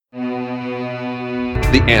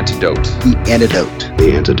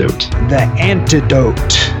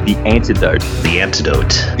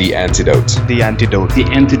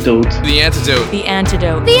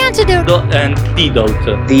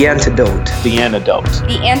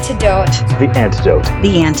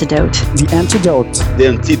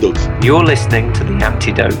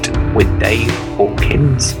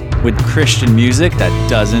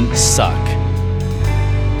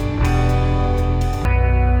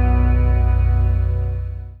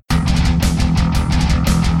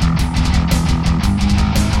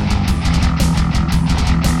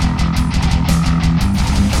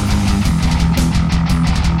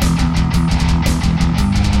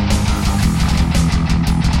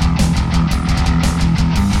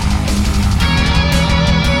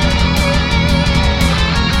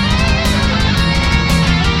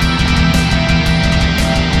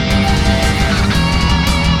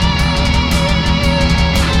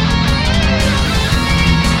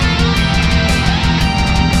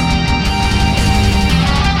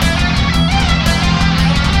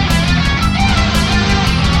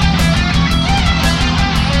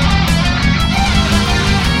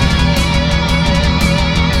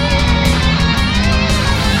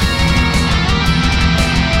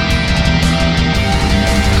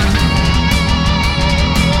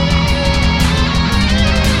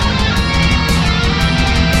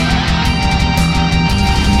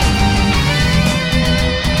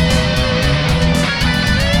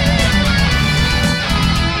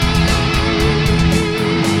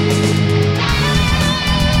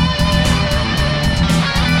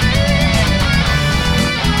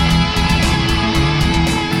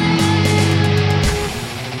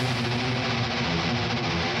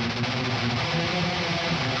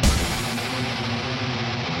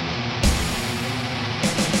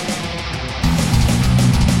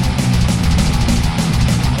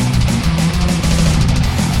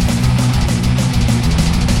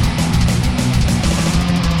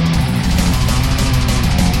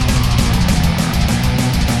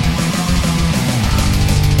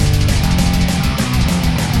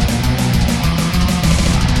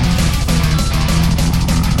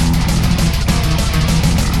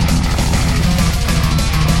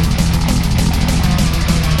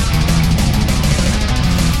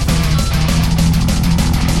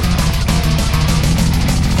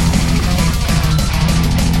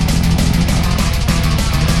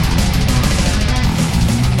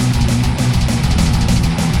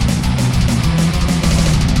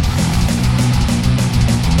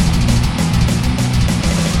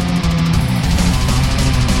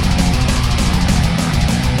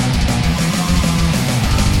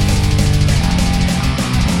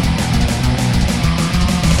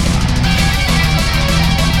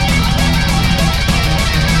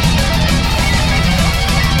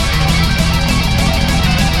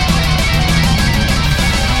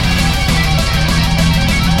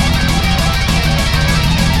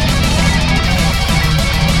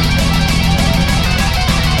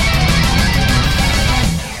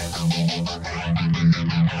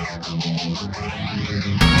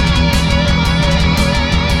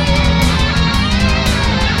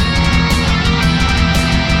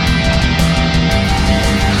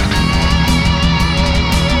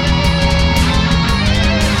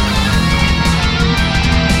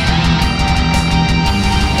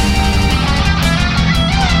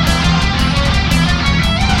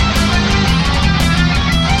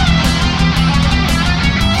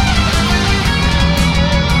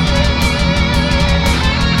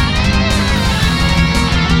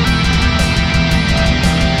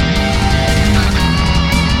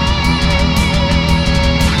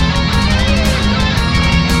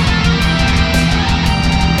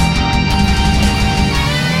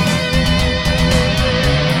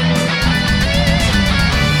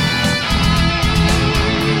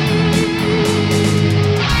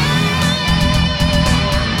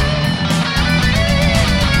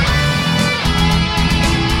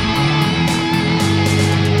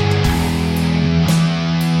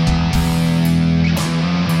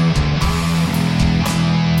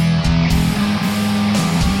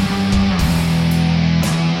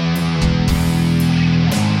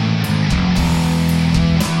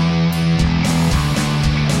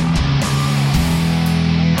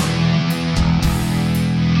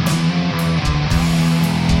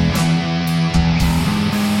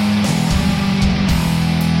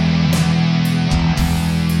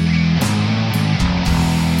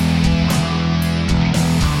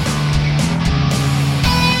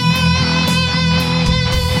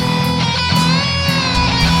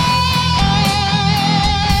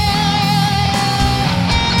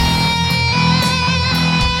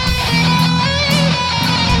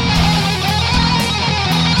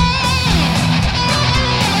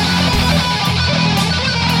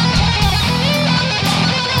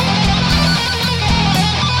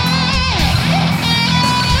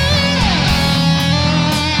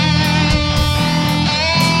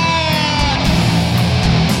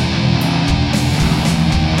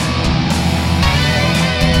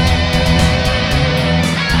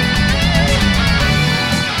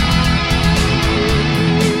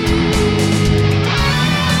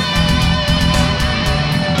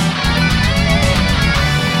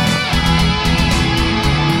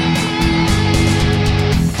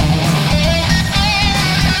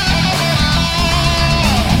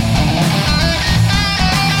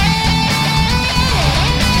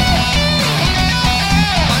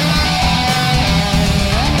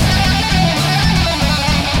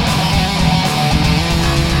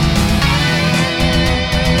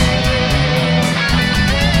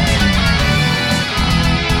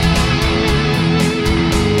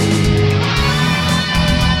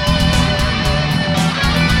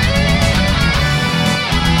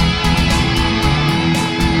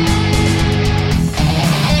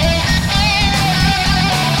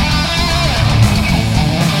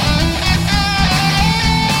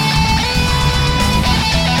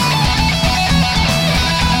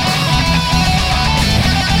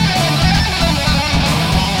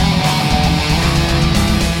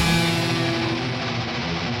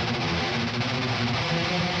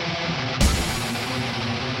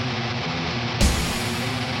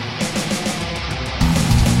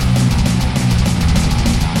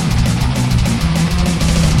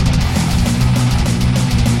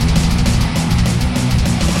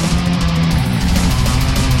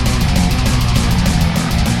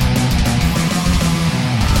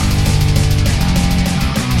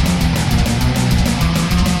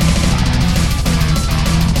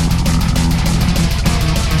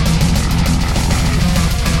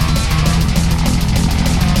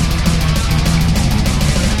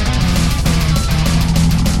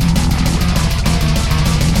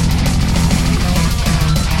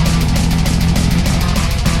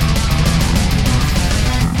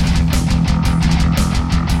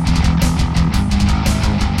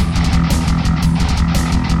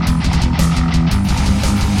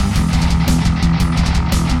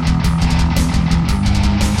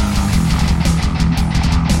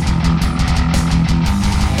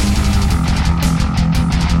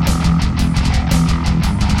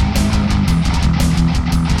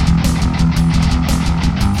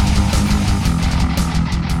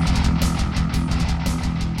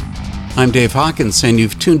I'm Dave Hawkins, and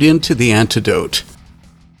you've tuned in to The Antidote.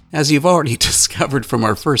 As you've already discovered from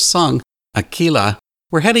our first song, Aquila,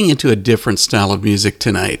 we're heading into a different style of music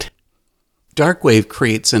tonight. Darkwave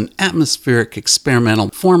creates an atmospheric experimental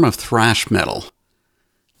form of thrash metal.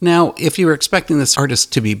 Now, if you were expecting this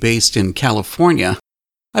artist to be based in California,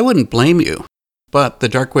 I wouldn't blame you. But the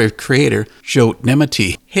Darkwave creator, Zsolt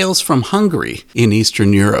Nėmethy, hails from Hungary in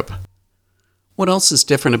Eastern Europe. What else is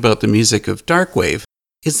different about the music of Darkwave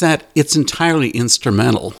is that it's entirely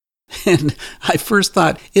instrumental. And I first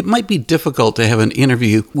thought it might be difficult to have an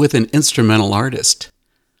interview with an instrumental artist.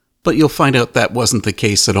 But you'll find out that wasn't the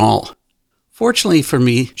case at all. Fortunately for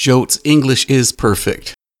me, Zsolt's English is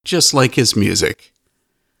perfect, just like his music.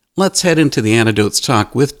 Let's head into the Antidote's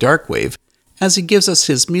talk with Darkwave as he gives us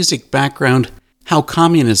his music background, how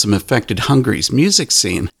communism affected Hungary's music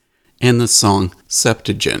scene, and the song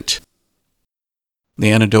Septuagint.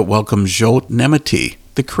 The Antidote welcomes Zsolt Nėmethy,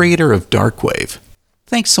 the creator of Darkwave.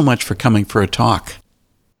 Thanks so much for coming for a talk.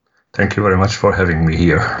 Thank you very much for having me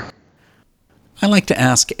here. I like to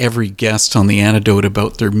ask every guest on The Antidote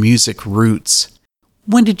about their music roots.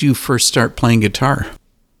 When did you first start playing guitar?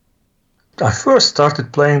 I first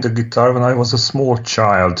started playing the guitar when I was a small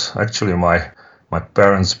child. Actually, my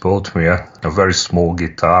parents bought me a very small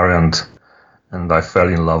guitar, and I fell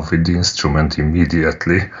in love with the instrument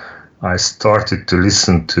immediately. I started to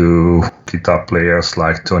listen to guitar players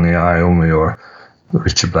like Tony Iommi or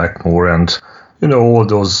Richie Blackmore, and all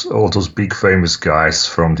those big famous guys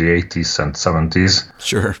from the 80s and 70s.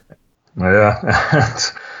 Sure. Yeah,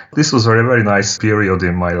 and this was a very nice period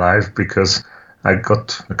in my life because I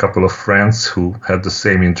got a couple of friends who had the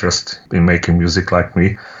same interest in making music like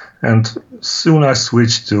me, and soon I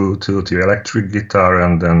switched to the electric guitar,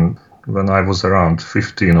 and then when I was around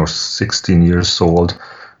 15 or 16 years old,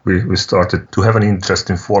 we started to have an interest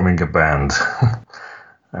in forming a band.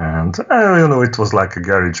 And it was like a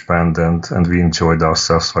garage band, and we enjoyed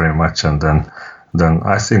ourselves very much. And then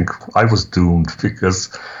I think I was doomed because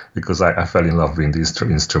I fell in love with the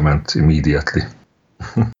instrument immediately.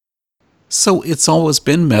 So it's always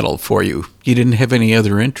been metal for you. You didn't have any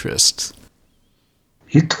other interests?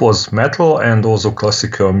 It was metal and also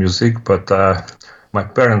classical music, but my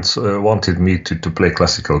parents wanted me to play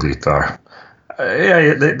classical guitar.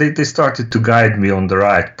 They started to guide me on the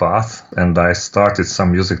right path, and I started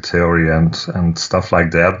some music theory and stuff like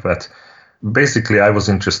that. But basically, I was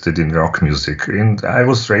interested in rock music. I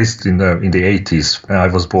was raised in the 80s. I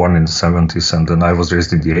was born in the 70s, and then I was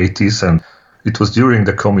raised in the 80s. And it was during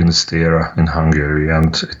the communist era in Hungary,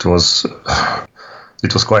 and it was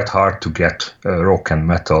quite hard to get rock and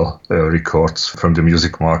metal records from the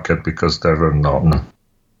music market because there were none.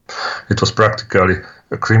 It was practically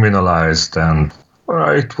criminalized, and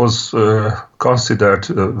it was considered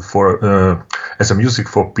as a music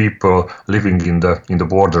for people living in the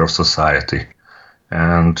border of society.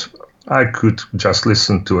 And I could just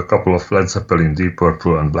listen to a couple of Led Zeppelin, Deep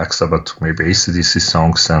Purple, and Black Sabbath, maybe AC/DC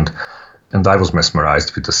songs, and I was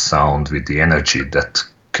mesmerized with the sound, with the energy that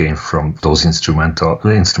came from those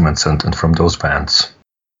instruments and from those bands.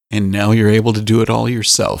 And now you're able to do it all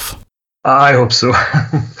yourself. I hope so.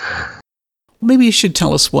 Maybe you should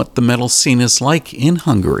tell us what the metal scene is like in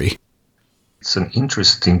Hungary. It's an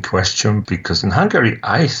interesting question because in Hungary,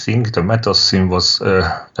 I think the metal scene was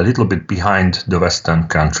a little bit behind the Western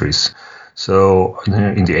countries. So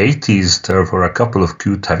in the 80s, there were a couple of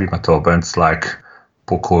cute heavy metal bands like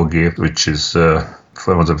Pokolgép, which is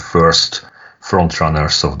one of the first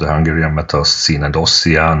frontrunners of the Hungarian metal scene, and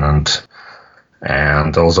Ossian,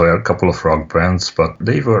 and also a couple of rock bands, but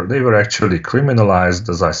they were actually criminalized,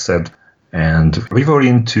 as I said. And we were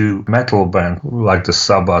into metal bands like the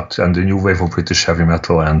Sabbath and the new wave of British heavy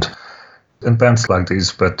metal and bands like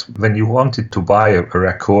this. But when you wanted to buy a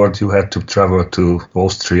record, you had to travel to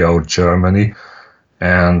Austria or Germany.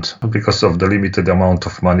 And because of the limited amount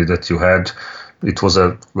of money that you had, it was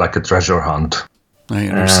like a treasure hunt. I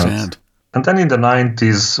understand. And then in the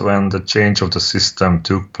 90s, when the change of the system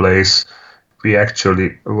took place, we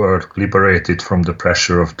actually were liberated from the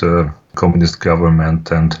pressure of the communist government,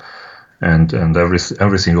 and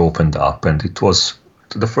everything opened up, and it was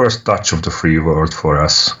the first touch of the free world for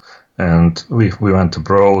us. And we went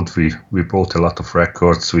abroad, we bought a lot of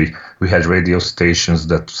records, we had radio stations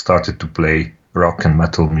that started to play rock and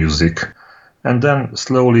metal music. And then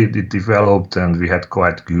slowly it developed, and we had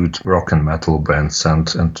quite good rock and metal bands.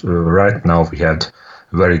 And right now we had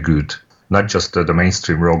very good, not just the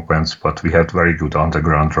mainstream rock bands, but we had very good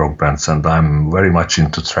underground rock bands. And I'm very much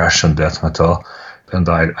into thrash and death metal. And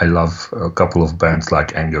I love a couple of bands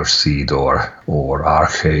like Anger Seed or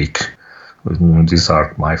Archaic, These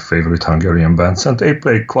are my favorite Hungarian bands, and they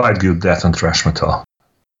play quite good death and thrash metal.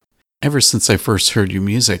 Ever since I first heard your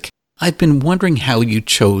music, I've been wondering how you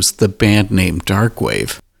chose the band name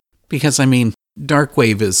Darkwave. Because,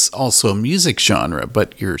 Darkwave is also a music genre,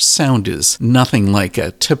 but your sound is nothing like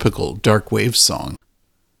a typical Darkwave song.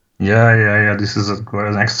 Yeah. This is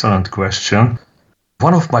an excellent question.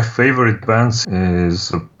 One of my favorite bands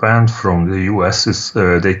is a band from the US.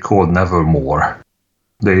 They called Nevermore.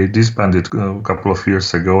 They disbanded a couple of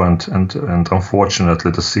years ago, and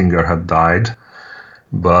unfortunately the singer had died.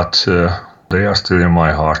 But they are still in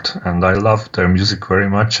my heart, and I love their music very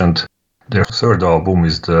much. And their third album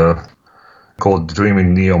is called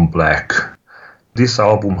Dreaming Neon Black. This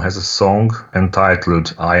album has a song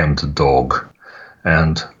entitled I Am the Dog.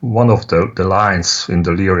 And one of the lines in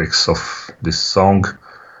the lyrics of this song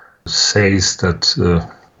says that,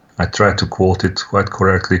 I try to quote it quite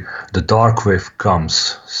correctly, "The dark wave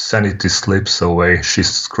comes, sanity slips away, she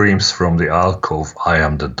screams from the alcove, I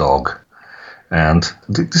am the dog." And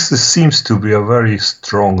this seems to be a very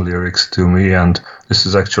strong lyrics to me, and this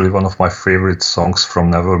is actually one of my favorite songs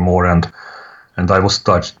from Nevermore, and I was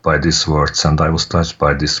touched by these words, and I was touched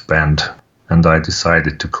by this band, and I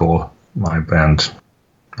decided to call my band,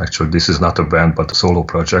 actually this is not a band but a solo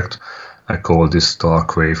project, I call this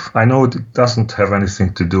Darkwave. I know it doesn't have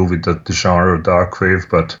anything to do with the genre Darkwave,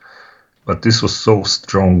 but this was so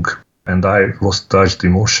strong, and I was touched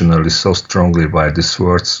emotionally so strongly by these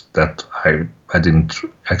words that I didn't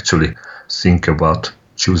actually think about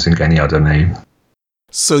choosing any other name.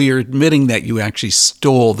 So you're admitting that you actually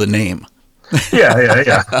stole the name.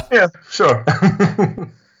 Yeah, sure.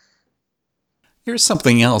 Here's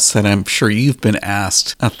something else that I'm sure you've been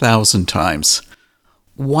asked 1,000 times.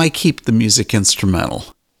 Why keep the music instrumental?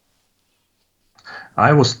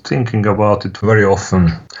 I was thinking about it very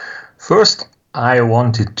often. First, I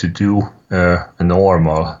wanted to do a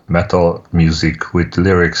normal metal music with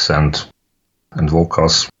lyrics and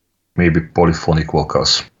vocals, maybe polyphonic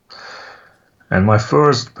vocals. And my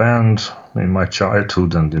first band in my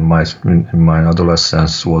childhood and in my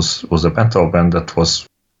adolescence was a metal band that was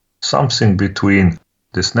something between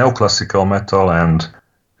this neoclassical metal and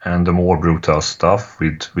the more brutal stuff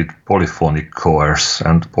with polyphonic chorus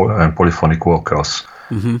and polyphonic vocals.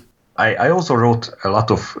 Mm-hmm. I also wrote a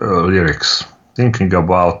lot of lyrics, thinking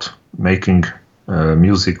about making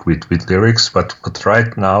music with lyrics, but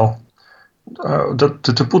right now,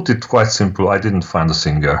 to put it quite simple, I didn't find a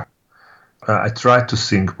singer. I tried to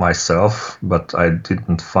sing myself, but I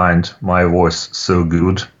didn't find my voice so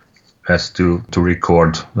good as to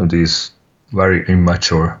record these very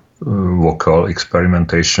immature vocal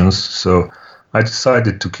experimentations. So I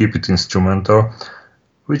decided to keep it instrumental,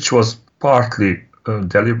 which was partly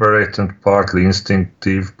deliberate and partly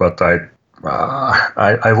instinctive, but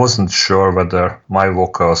I wasn't sure whether my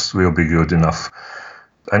vocals will be good enough.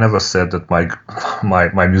 I never said that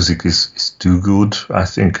my music is too good. I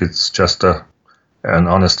think it's just an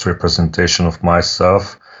honest representation of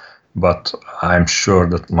myself, but I'm sure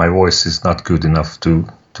that my voice is not good enough to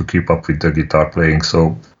keep up with the guitar playing.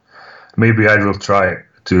 So maybe I will try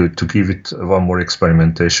to give it one more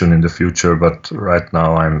experimentation in the future, but right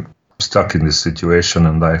now I'm stuck in this situation,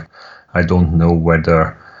 and I don't know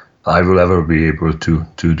whether I will ever be able to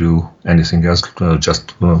do anything else,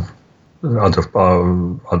 just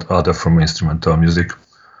other from instrumental music.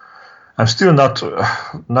 I'm still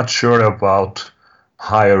not sure about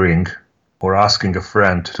hiring or asking a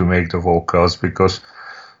friend to make the vocals, because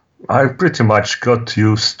I pretty much got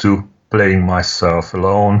used to playing myself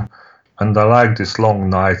alone, and I like these long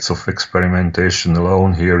nights of experimentation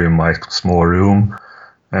alone here in my small room,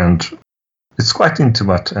 and it's quite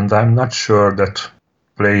intimate, and I'm not sure that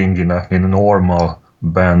playing in a normal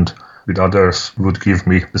band with others would give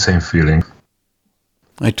me the same feeling.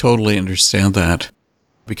 I totally understand that,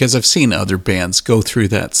 because I've seen other bands go through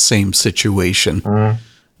that same situation.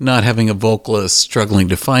 Not having a vocalist, struggling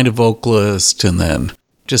to find a vocalist, and then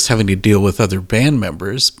just having to deal with other band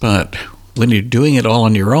members. But when you're doing it all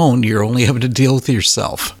on your own, you're only having to deal with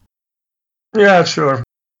yourself. Yeah, sure.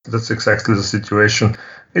 That's exactly the situation.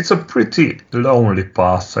 It's a pretty lonely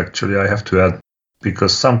path, actually, I have to add,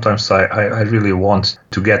 because sometimes I really want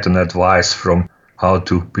to get an advice from how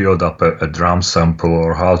to build up a drum sample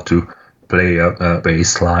or how to play a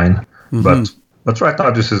bass line. Mm-hmm. But right now,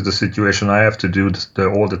 this is the situation. I have to do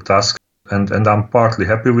all the tasks, and I'm partly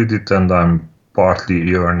happy with it, and I'm partly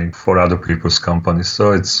yearning for other people's company.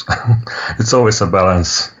 So it's it's always a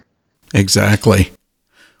balance. Exactly.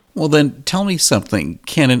 Well, then tell me something.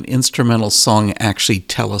 Can an instrumental song actually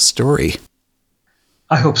tell a story?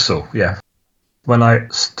 I hope so, yeah. When I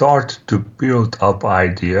start to build up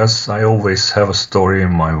ideas, I always have a story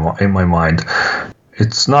in my mind.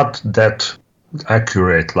 It's not that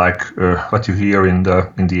accurate like what you hear in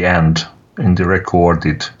the end, in the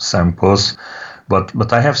recorded samples,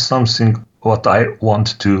 but I have something what I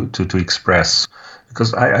want to express.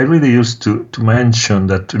 Because I really used to mention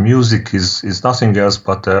that music is nothing else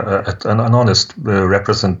but an honest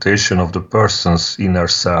representation of the person's inner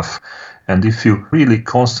self. And if you really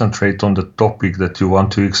concentrate on the topic that you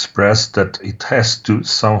want to express, that it has to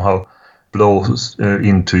somehow flow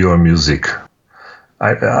into your music.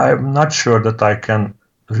 I'm not sure that I can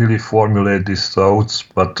really formulate these thoughts,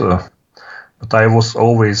 but I was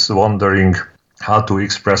always wondering how to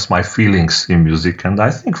express my feelings in music. And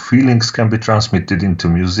I think feelings can be transmitted into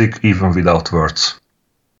music even without words.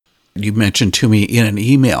 You mentioned to me in an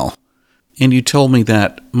email, and you told me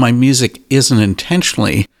that my music isn't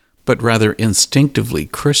intentionally, but rather instinctively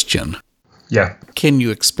Christian. Yeah. Can you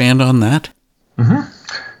expand on that?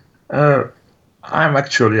 I'm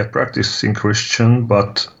actually a practicing Christian,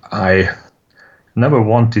 but I never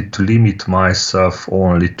wanted to limit myself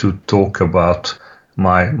only to talk about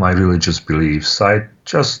my religious beliefs. I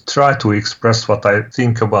just try to express what I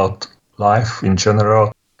think about life in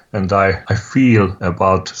general, and I feel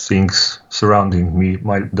about things surrounding me,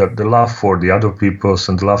 the love for the other peoples,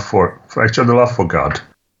 and the love for God,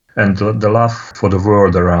 and the love for the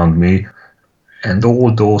world around me, and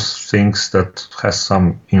all those things that has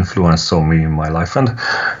some influence on me in my life.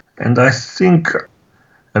 And I think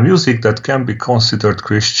a music that can be considered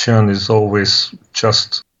Christian is always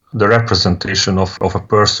just the representation of a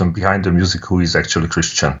person behind the music who is actually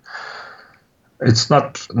Christian. It's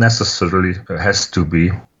not necessarily has to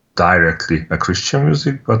be directly a Christian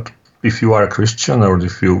music, but if you are a Christian, or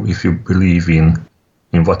if you believe in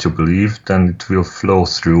what you believe, then it will flow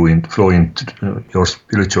into your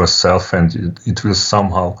spiritual self, and it will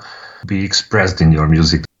somehow be expressed in your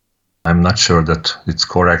music. I'm not sure that it's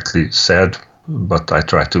correctly said, but I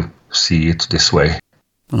try to see it this way.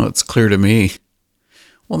 Well, it's clear to me.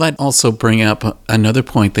 Well, that also brings up another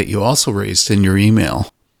point that you also raised in your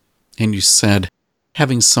email. And you said,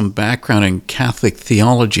 having some background in Catholic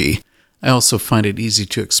theology, I also find it easy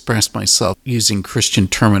to express myself using Christian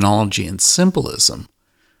terminology and symbolism.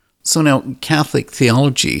 So now, Catholic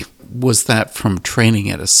theology, was that from training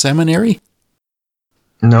at a seminary?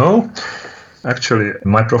 No. Actually,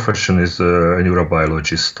 my profession is a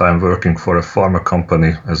neurobiologist. I'm working for a pharma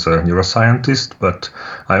company as a neuroscientist, but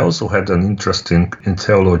I also had an interest in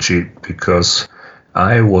theology because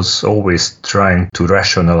I was always trying to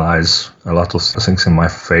rationalize a lot of things in my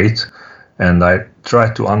faith, and I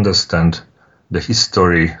tried to understand the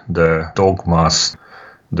history, the dogmas,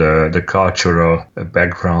 the cultural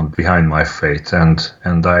background behind my faith, and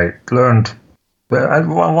I learned,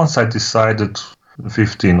 once I decided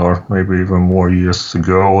 15 or maybe even more years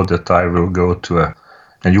ago that I will go to a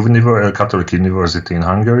Catholic university in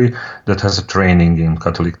Hungary that has a training in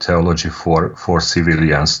Catholic theology for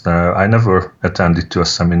civilians. I never attended to a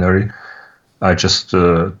seminary. I just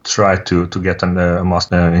tried to get a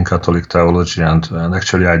master in Catholic theology, and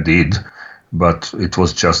actually I did, but it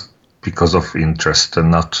was just because of interest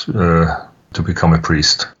and not to become a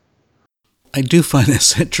priest. I do find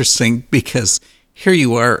this interesting because here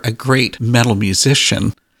you are, a great metal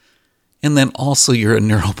musician, and then also you're a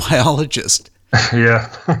neurobiologist. Yeah.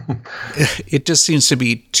 It just seems to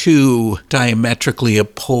be two diametrically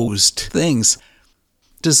opposed things.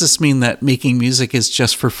 Does this mean that making music is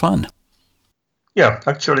just for fun? Yeah,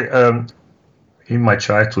 actually, in my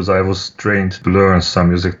childhood, I was trained to learn some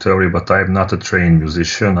music theory, but I'm not a trained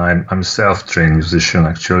musician. I'm a self-trained musician,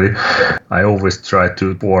 actually. I always try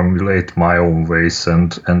to formulate my own ways,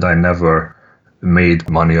 and I never made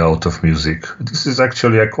money out of music. This is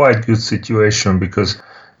actually a quite good situation because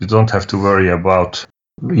you don't have to worry about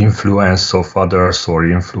influence of others or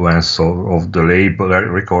influence of the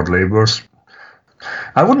record labels.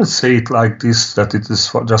 I wouldn't say it like this, that it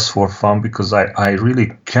is just for fun, because I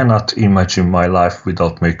really cannot imagine my life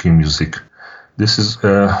without making music. This is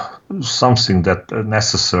something that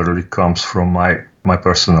necessarily comes from my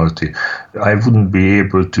personality. I wouldn't be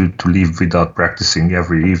able to live without practicing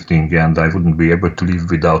every evening, and I wouldn't be able to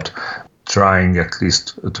live without trying at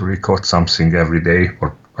least to record something every day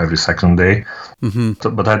or every second day.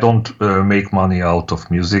 Mm-hmm. But I don't make money out of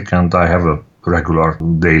music, and I have a regular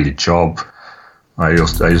daily job. I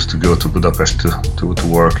used to go to Budapest to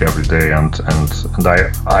work every day, and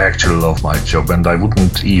I actually love my job, and I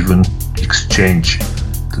wouldn't even exchange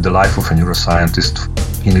the life of a neuroscientist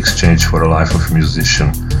in exchange for a life of a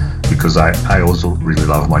musician, because I also really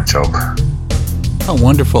love my job. Oh,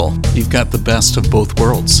 wonderful. You've got the best of both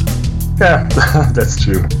worlds. Yeah, that's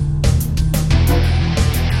true.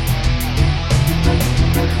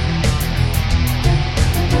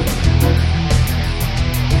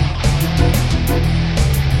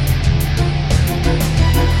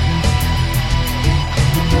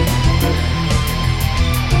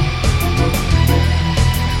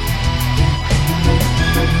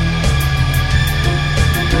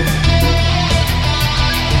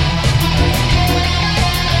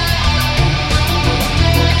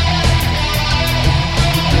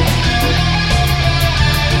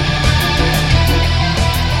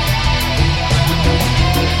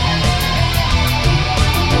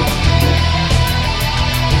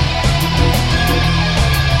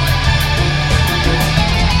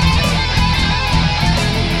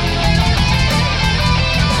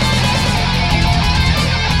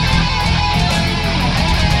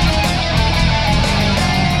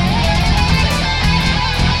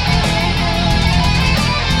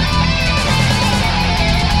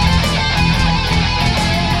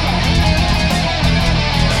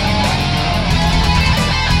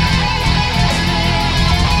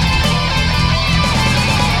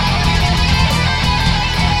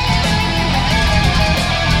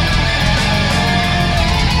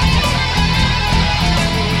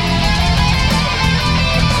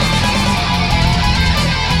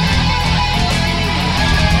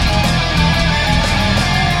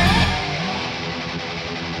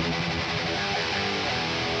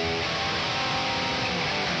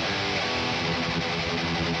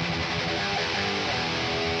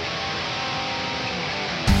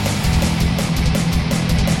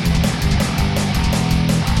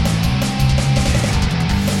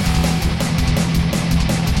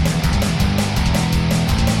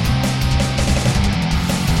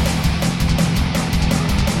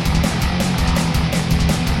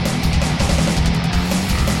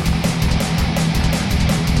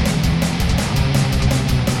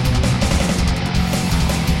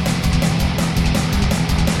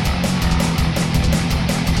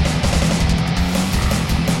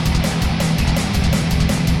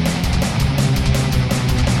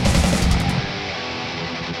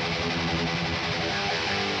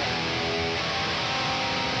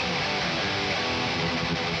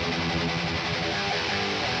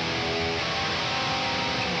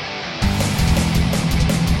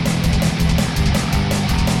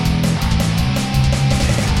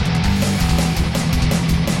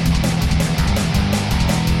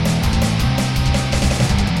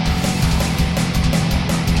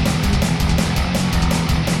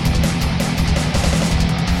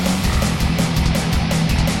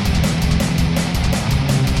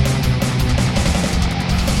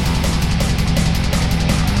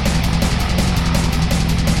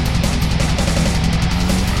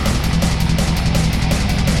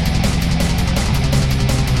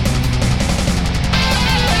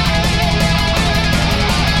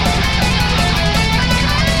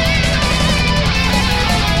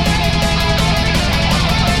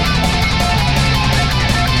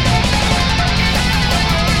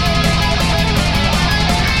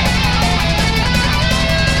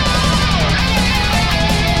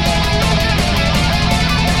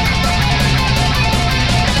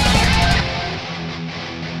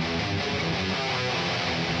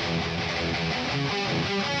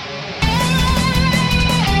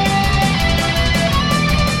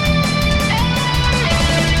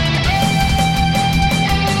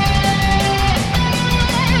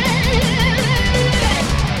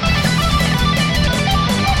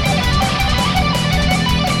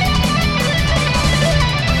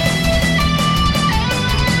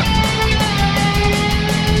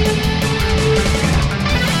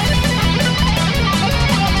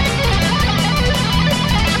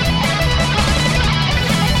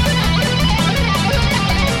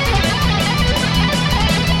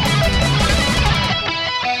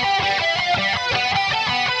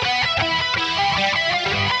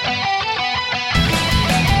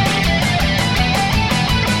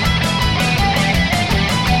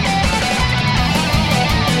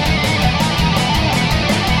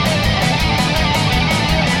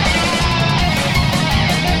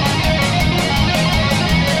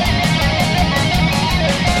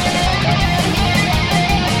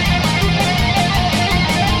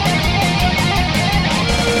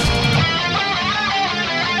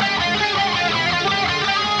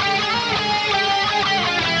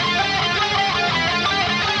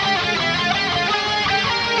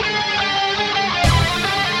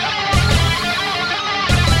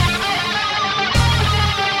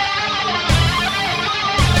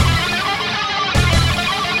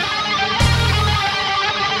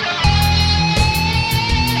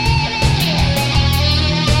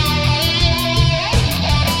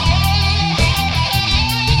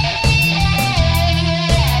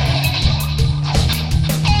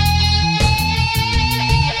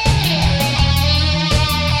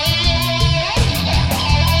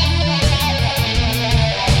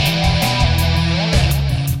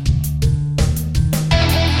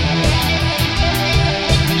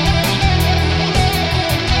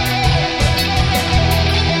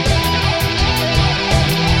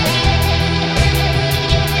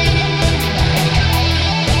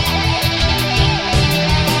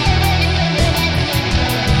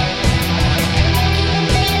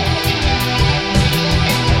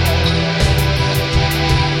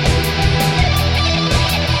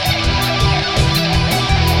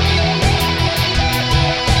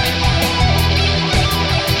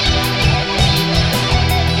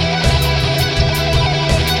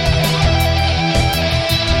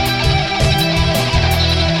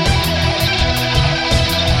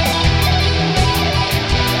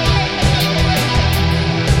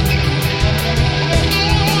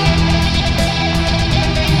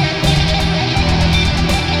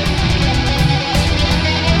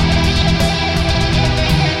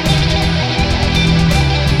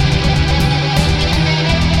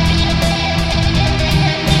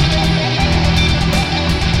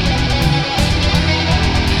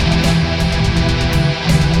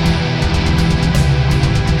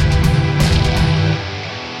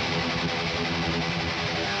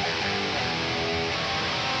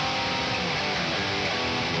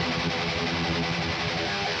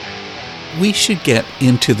 we should get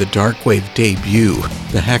into the Darkwave debut,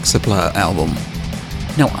 the Hexapla album.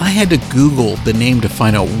 Now, I had to Google the name to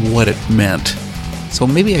find out what it meant, so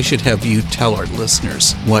maybe I should have you tell our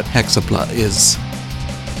listeners what Hexapla is.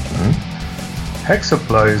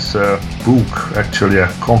 Hexapla is a book, actually a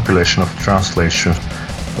compilation of translations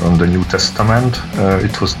from the New Testament.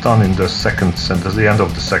 It was done at the end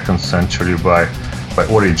of the 2nd century by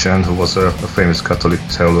Origen, who was a famous Catholic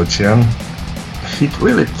theologian. He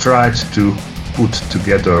really tried to put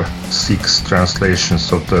together 6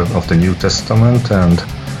 translations of the New Testament, and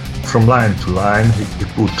from line to line he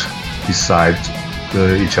put beside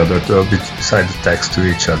each other, beside the text to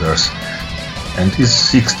each other's. And these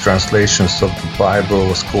 6 translations of the Bible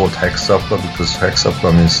was called Hexapla because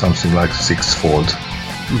Hexapla means something like sixfold.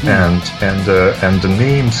 Mm-hmm. And the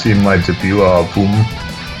names in my debut album,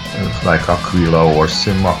 like Aquila or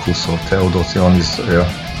Symmachus or Theodotionis,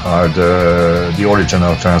 are the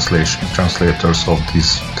original translators of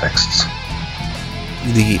these texts.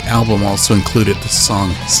 The album also included the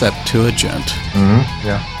song Septuagint,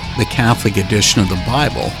 the Catholic edition of the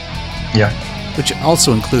Bible, which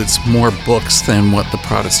also includes more books than what the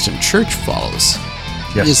Protestant Church follows.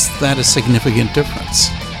 Yes. Is that a significant difference?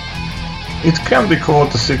 It can be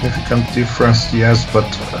called a significant difference, yes, but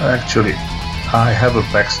actually I have a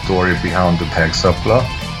backstory behind the Hexapla,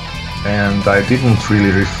 and I didn't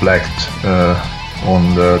really reflect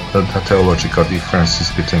on the theological differences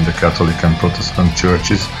between the Catholic and Protestant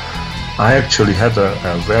churches. I actually had a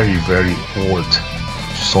very, very old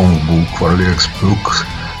songbook or lyrics book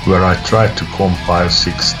where I tried to compile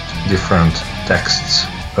 6 different texts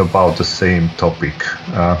about the same topic.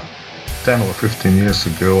 10 or 15 years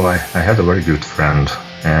ago, I had a very good friend,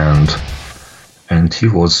 and he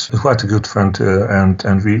was quite a good friend,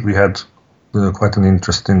 and we had quite an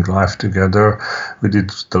interesting life together. We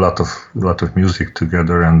did a lot of music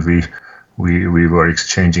together, and we were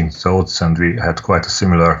exchanging thoughts, and we had quite a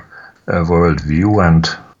similar worldview. And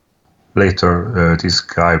later, this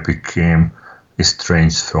guy became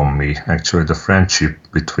estranged from me. Actually, the friendship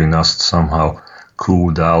between us somehow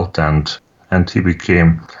cooled out, and he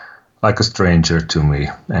became like a stranger to me,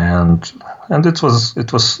 and it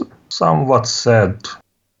was somewhat sad,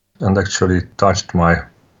 and actually touched my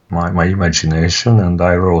imagination, and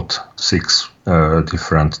I wrote 6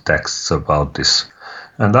 different texts about this.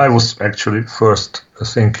 And I was actually first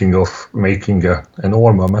thinking of making a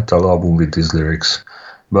normal metal album with these lyrics,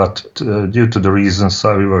 but due to the reasons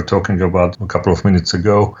we were talking about a couple of minutes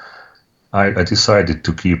ago, I decided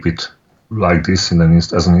to keep it like this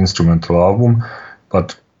as an instrumental album.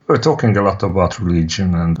 But we're talking a lot about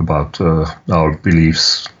religion and about our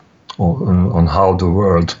beliefs on how the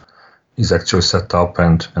world is actually set up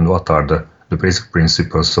and what are the basic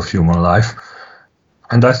principles of human life.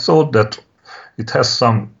 And I thought that it has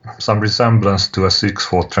some resemblance to a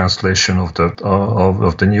 6-fold translation of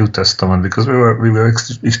the New Testament, because we were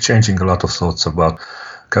exchanging a lot of thoughts about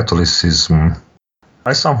Catholicism.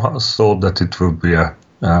 I somehow thought that it would be a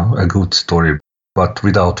good story, but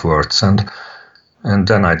without words, and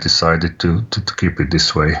then I decided to keep it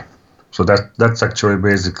this way. So that's actually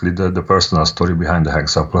basically the personal story behind the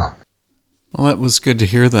Hexapla. Well, it was good to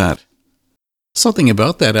hear that. Something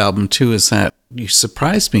about that album, too, is that you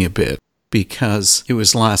surprised me a bit, because it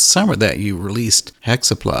was last summer that you released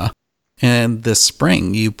Hexapla, and this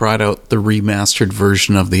spring you brought out the remastered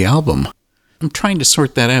version of the album. I'm trying to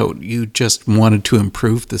sort that out. You just wanted to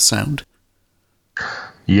improve the sound?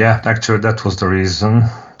 Yeah, actually that was the reason.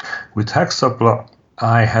 With Hexapla,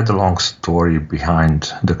 I had a long story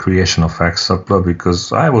behind the creation of Hexapla,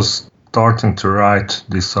 because I was starting to write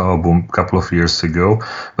this album a couple of years ago,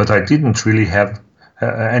 but I didn't really have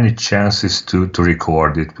any chances to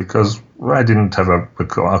record it, because I didn't have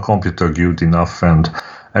a computer good enough, and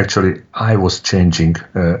actually I was changing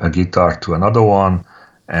a guitar to another one,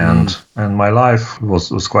 and my life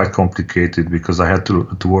was quite complicated, because I had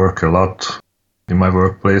to work a lot in my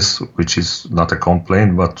workplace, which is not a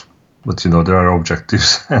complaint, but there are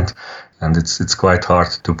objectives, and it's quite hard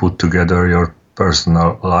to put together your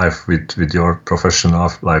personal life with your professional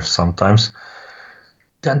life sometimes.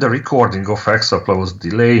 Then the recording of Hexapla was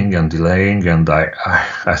delaying, and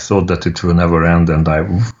I thought that it will never end, and I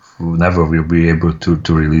never will be able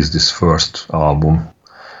to release this first album.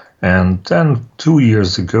 And then 2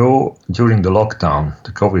 years ago, during the lockdown,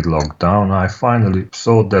 the COVID lockdown, I finally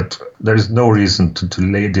thought that there is no reason to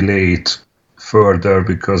delay it further,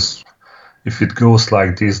 because if it goes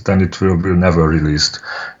like this, then it will be never released.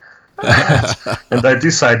 And I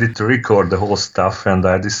decided to record the whole stuff, and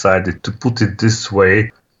I decided to put it this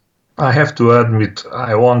way. I have to admit,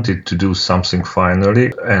 I wanted to do something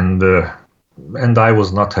finally, and and I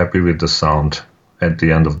was not happy with the sound at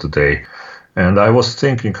the end of the day. And I was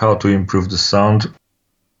thinking how to improve the sound.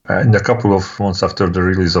 In a couple of months after the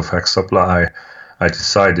release of Hexapla, I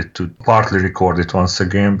decided to partly record it once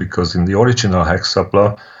again, because in the original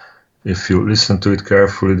Hexapla, if you listen to it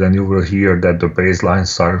carefully, then you will hear that the bass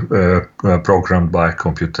lines are programmed by a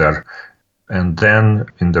computer. And then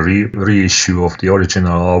in the reissue of the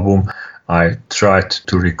original album, I tried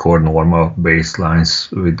to record normal bass lines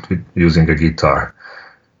with using a guitar.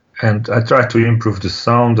 And I tried to improve the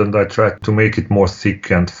sound, and I tried to make it more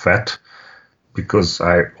thick and fat, because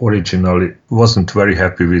I originally wasn't very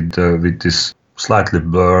happy with this slightly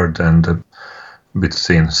blurred and a bit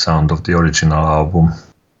thin sound of the original album.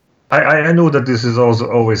 I know that this is also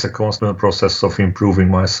always a constant process of improving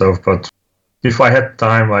myself, but if I had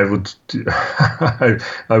time, I would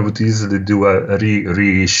I would easily do a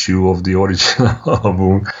reissue of the original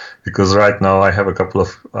album, because right now I have a couple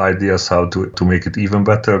of ideas how to make it even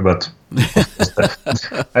better, but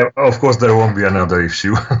of course there won't be another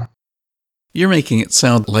issue. You're making it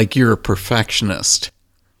sound like you're a perfectionist.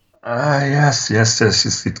 Yes,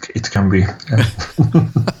 it can be. Yeah.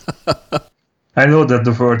 I know that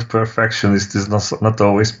the word perfectionist is not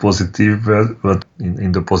always positive, but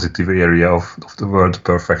in the positive area of the word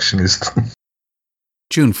perfectionist.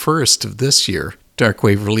 June 1st of this year,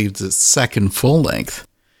 Darkwave released its second full-length.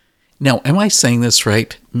 Now, am I saying this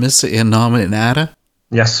right? Missa Innominata?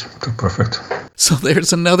 Yes, perfect. So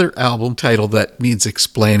there's another album title that needs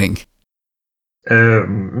explaining.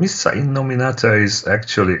 Missa Innominata is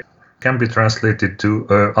actually can be translated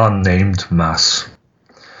to unnamed mass.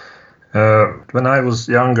 When I was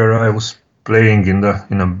younger, I was playing in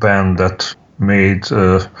a band that made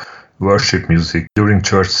worship music during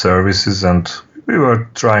church services, and we were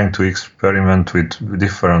trying to experiment with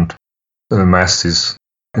different masses.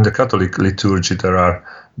 In the Catholic liturgy, there are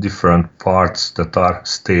different parts that are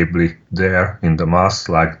stably there in the mass,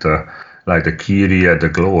 like the Kyrie, the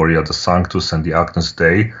Gloria, the Sanctus, and the Agnus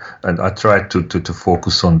Dei. And I tried to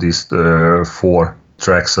focus on these 4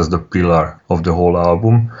 tracks as the pillar of the whole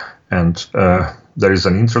album. And there is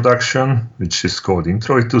an introduction, which is called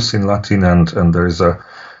Introitus in Latin, and there is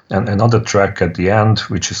another track at the end,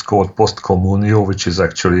 which is called Post Communio, which is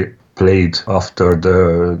actually played after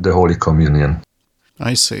the Holy Communion.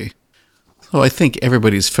 I see. So I think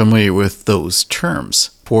everybody's familiar with those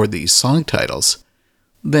terms for these song titles.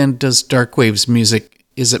 Then does Darkwave's music,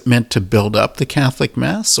 is it meant to build up the Catholic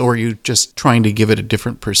Mass, or are you just trying to give it a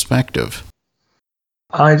different perspective?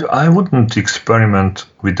 I wouldn't experiment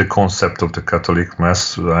with the concept of the Catholic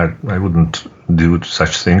Mass. I wouldn't do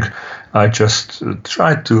such thing. I just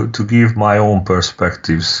try to give my own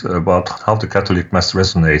perspectives about how the Catholic Mass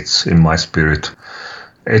resonates in my spirit.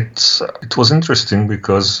 It was interesting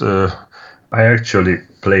because I actually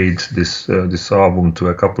played this album to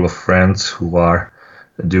a couple of friends who are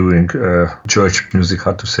doing church music,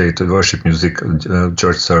 worship music,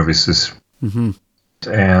 church services. Mm-hmm.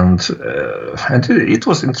 And it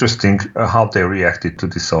was interesting how they reacted to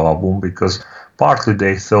this album, because partly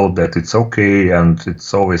they thought that it's okay, and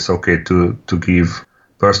it's always okay to give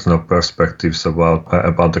personal perspectives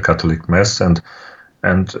about the Catholic Mass, and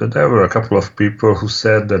there were a couple of people who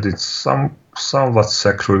said that it's somewhat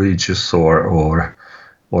sacrilegious or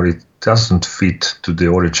it doesn't fit to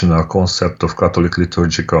the original concept of Catholic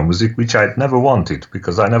liturgical music, which I never wanted,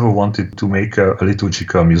 because I never wanted to make a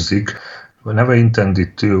liturgical music. I never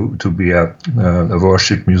intended to be a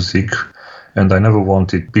worship music, and I never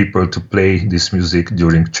wanted people to play this music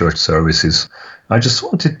during church services. I just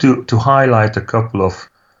wanted to highlight a couple of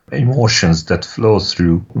emotions that flow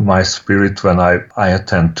through my spirit when I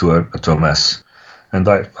attend to a mass. And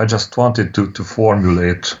I just wanted to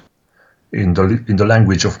formulate in the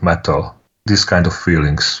language of metal these kind of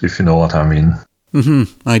feelings, if you know what I mean.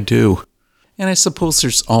 Mm-hmm, I do. And I suppose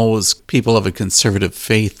there's always people of a conservative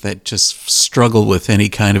faith that just struggle with any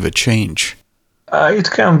kind of a change.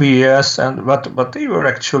 It can be, yes, but they were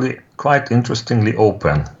actually quite interestingly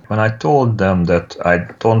open. When I told them that I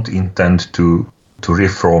don't intend to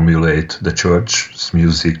reformulate the church's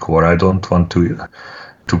music, or I don't want to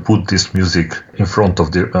put this music in front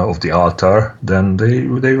of the altar, then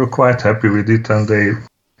they were quite happy with it, and they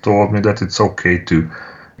told me that it's okay to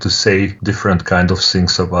say different kind of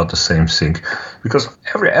things about the same thing, because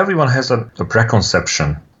everyone has a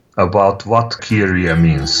preconception about what Kyrie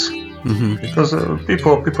means. Mm-hmm. Because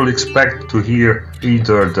people expect to hear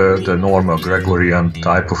either the normal Gregorian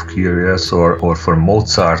type of Kyries or for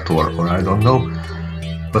Mozart or I don't know.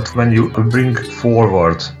 But when you bring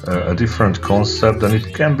forward a different concept, then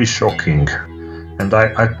it can be shocking. And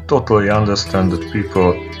I totally understand that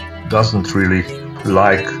people doesn't really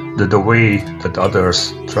like the way that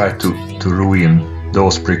others try to ruin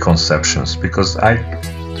those preconceptions, because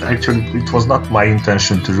it was not my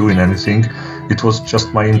intention to ruin anything. It was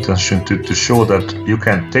just my intention to show that you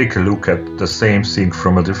can take a look at the same thing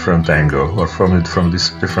from a different angle, or from this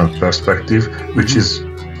different perspective, which is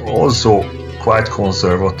also quite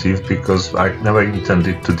conservative, because I never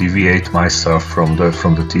intended to deviate myself from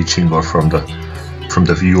the teaching or from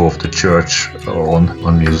the view of the church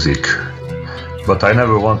on music. But I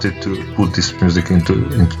never wanted to put this music into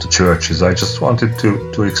the churches. I just wanted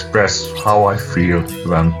to express how I feel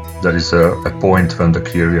when there is a point when the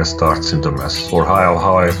Kyrie starts in the Mass, or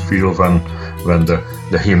how I feel when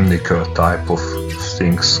the hymnical type of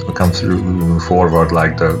things come through forward,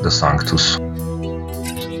 like the Sanctus.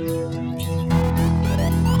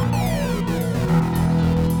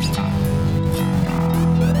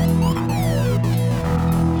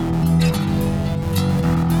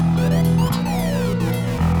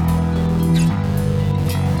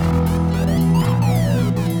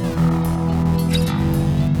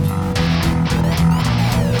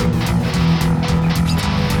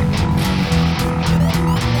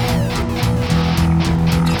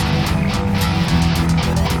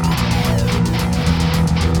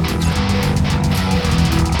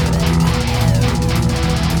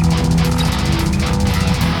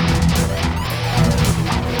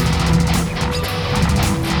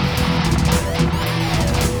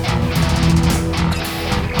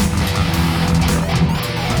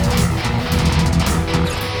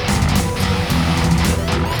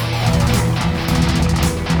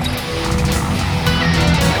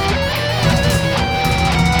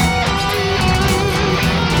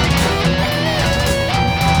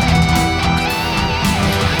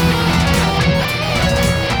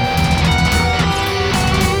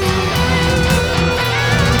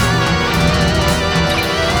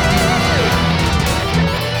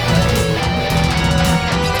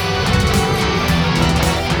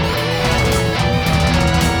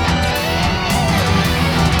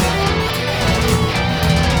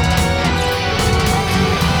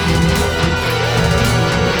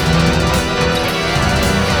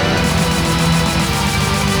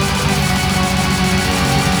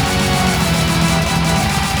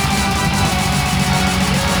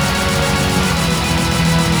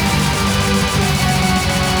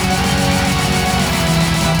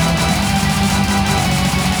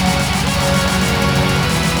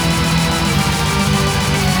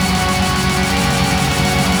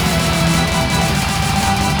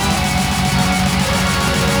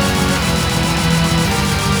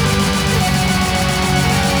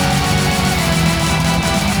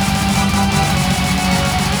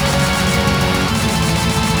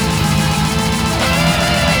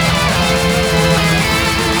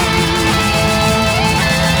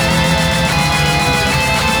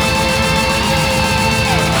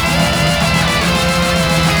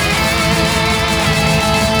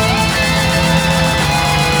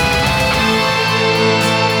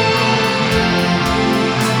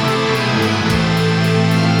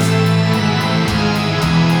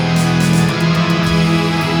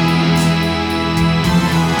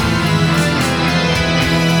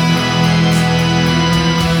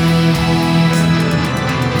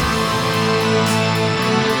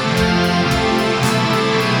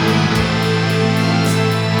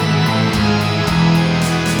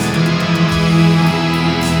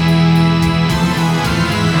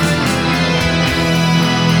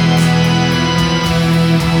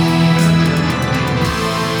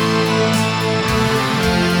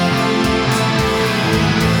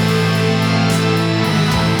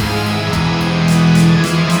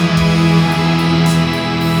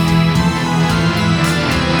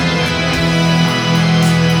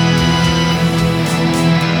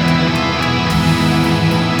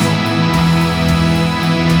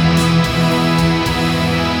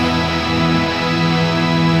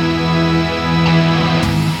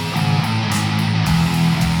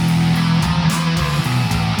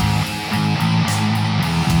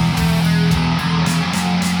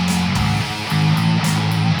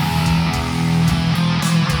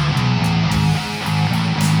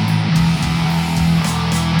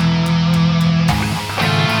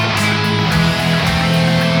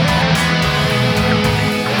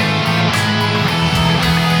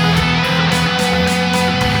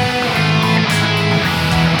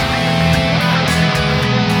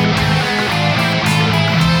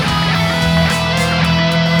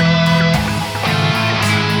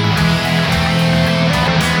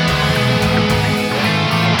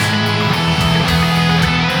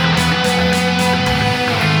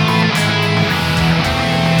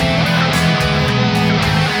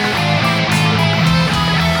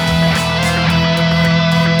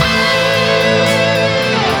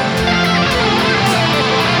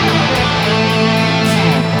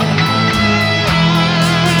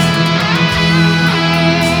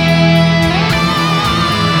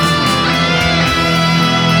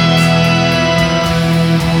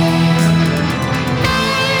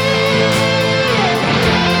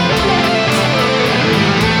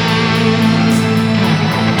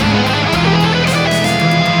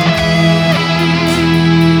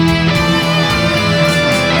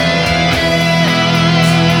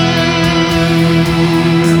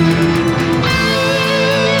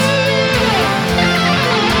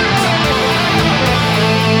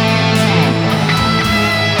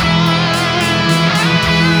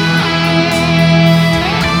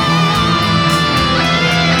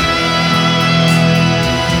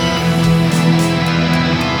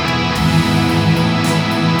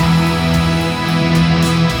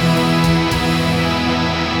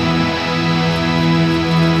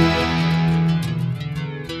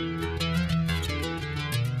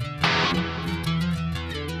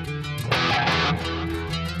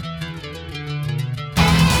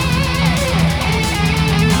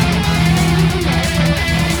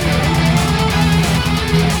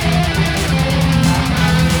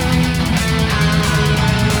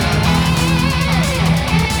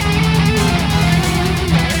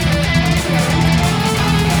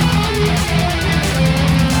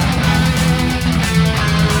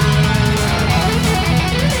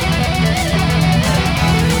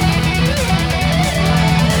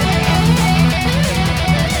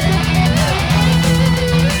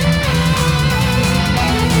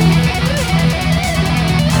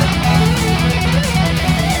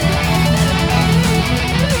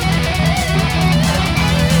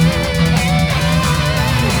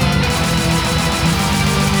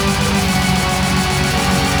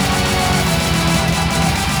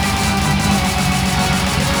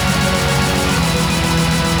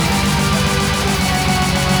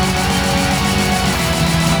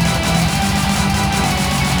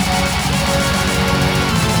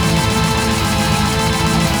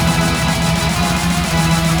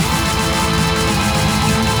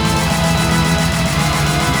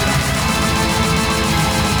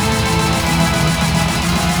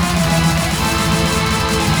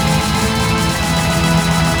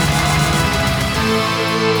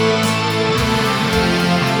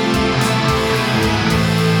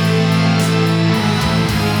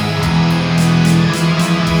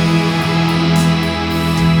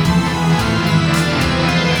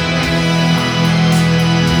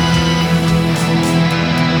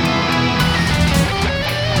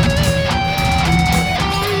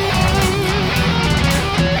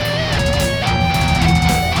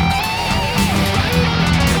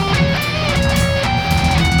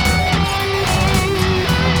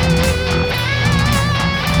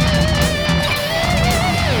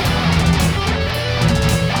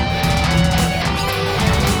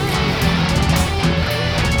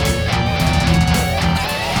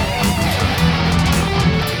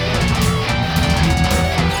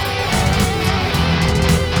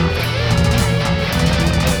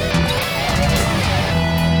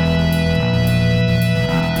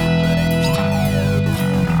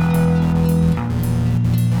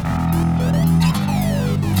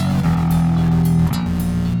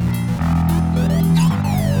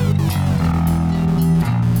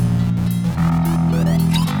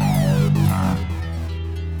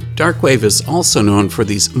 Darkwave is also known for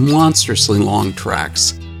these monstrously long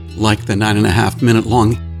tracks, like the 9.5-minute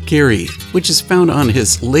long Gary, which is found on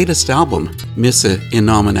his latest album, Missa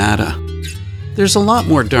Innominata. There's a lot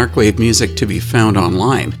more Darkwave music to be found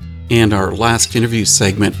online, and our last interview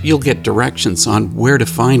segment, you'll get directions on where to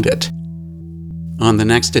find it. On the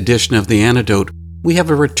next edition of The Antidote, we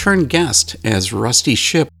have a return guest as Rusty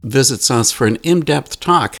Ship visits us for an in-depth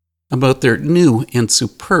talk about their new and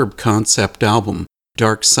superb concept album,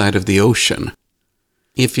 Dark Side of the Ocean.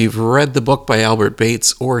 If you've read the book by Albert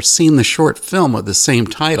Bates or seen the short film of the same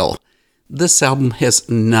title, this album has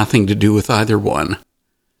nothing to do with either one.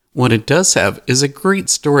 What it does have is a great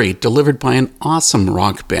story delivered by an awesome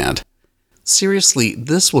rock band. Seriously,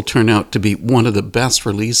 this will turn out to be one of the best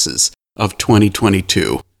releases of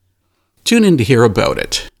 2022. Tune in to hear about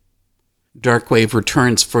it. Darkwave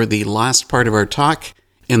returns for the last part of our talk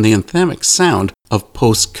and the anthemic sound of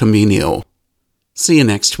Post Communio. See you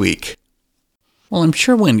next week. Well, I'm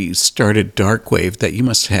sure when you started Darkwave that you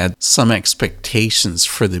must have had some expectations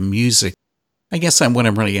for the music. I guess what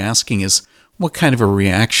I'm really asking is, what kind of a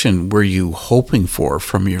reaction were you hoping for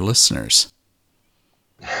from your listeners?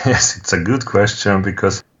 Yes, it's a good question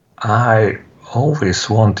because I always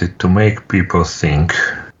wanted to make people think.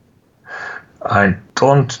 I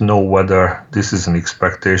don't know whether this is an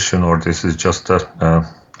expectation or this is just a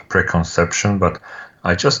preconception, but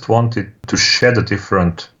I just wanted to shed a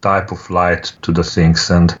different type of light to the things,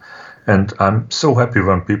 and I'm so happy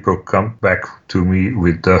when people come back to me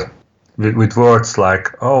with words like,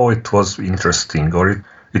 "Oh, it was interesting," or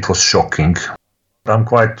 "It was shocking." I'm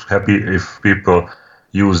quite happy if people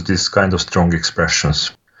use this kind of strong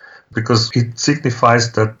expressions, because it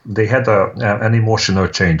signifies that they had an emotional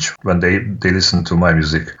change when they listen to my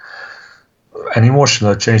music. An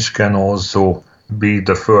emotional change can also be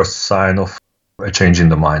the first sign of a change in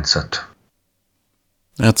the mindset.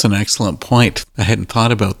 That's an excellent point. I hadn't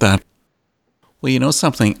thought about that. Well, you know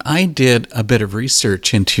something? I did a bit of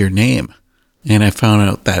research into your name, and I found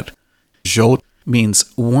out that Zsolt means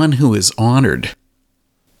one who is honored.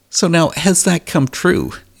 So now, has that come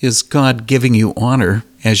true? Is God giving you honor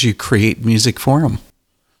as you create music for him?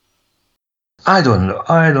 I don't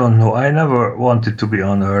know. I never wanted to be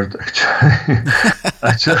honored,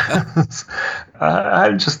 actually.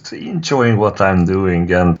 I'm just enjoying what I'm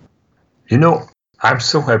doing. And, I'm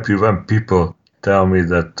so happy when people tell me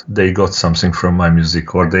that they got something from my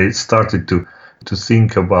music, or they started to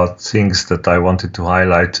think about things that I wanted to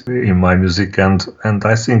highlight in my music. And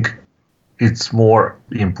I think it's more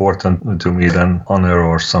important to me than honor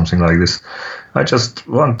or something like this. I just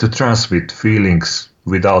want to transmit feelings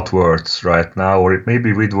without words right now, or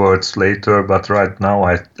maybe with words later, but right now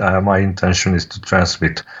my intention is to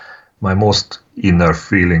transmit my most inner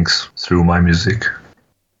feelings through my music.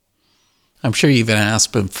 I'm sure you've been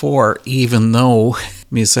asked before, even though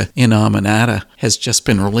Missa Innominata has just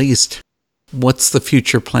been released, what's the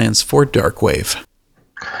future plans for Darkwave?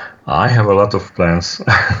 I have a lot of plans.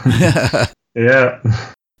 Yeah.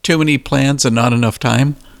 Too many plans and not enough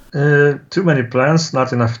time? Too many plans,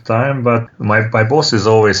 not enough time, but my bosses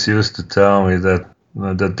always used to tell me that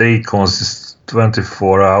the day consists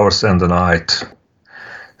 24 hours and a night.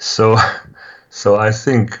 So I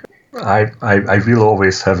think I will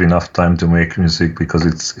always have enough time to make music, because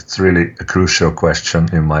it's really a crucial question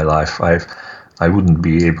in my life. I wouldn't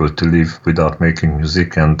be able to live without making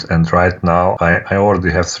music, and right now I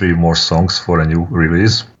already have 3 more songs for a new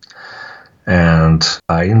release, and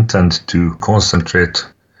I intend to concentrate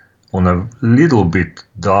on a little bit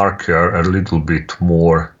darker, a little bit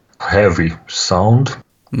more heavy sound.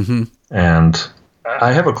 Mm-hmm. And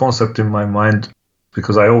I have a concept in my mind,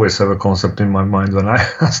 because I always have a concept in my mind when I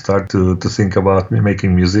start to think about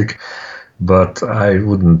making music, but I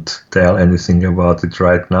wouldn't tell anything about it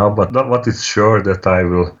right now. But what is sure, that I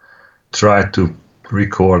will try to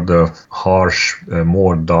record a harsh,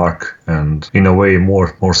 more dark, and in a way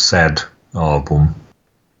more sad album.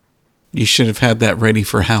 You should have had that ready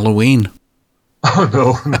for Halloween. Oh,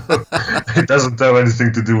 no. It doesn't have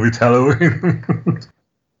anything to do with Halloween.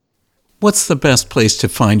 What's the best place to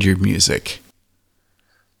find your music?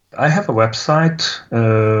 I have a website.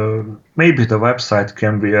 Maybe the website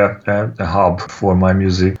can be a hub for my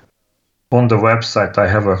music. On the website, I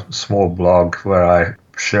have a small blog where I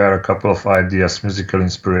share a couple of ideas, musical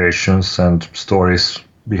inspirations, and stories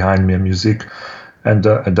behind my music. And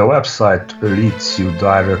the website leads you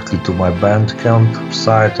directly to my Bandcamp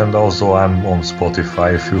site, and also I'm on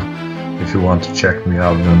Spotify. If you want to check me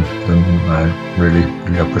out, then I really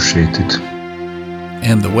appreciate it.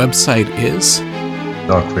 And the website is?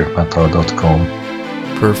 Darkwavemetal.com.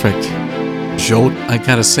 Perfect. Zsolt, I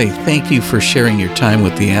gotta say thank you for sharing your time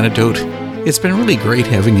with The Antidote. It's been really great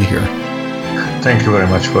having you here. Thank you very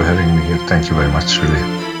much for having me here. Thank you very much,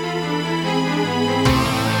 really.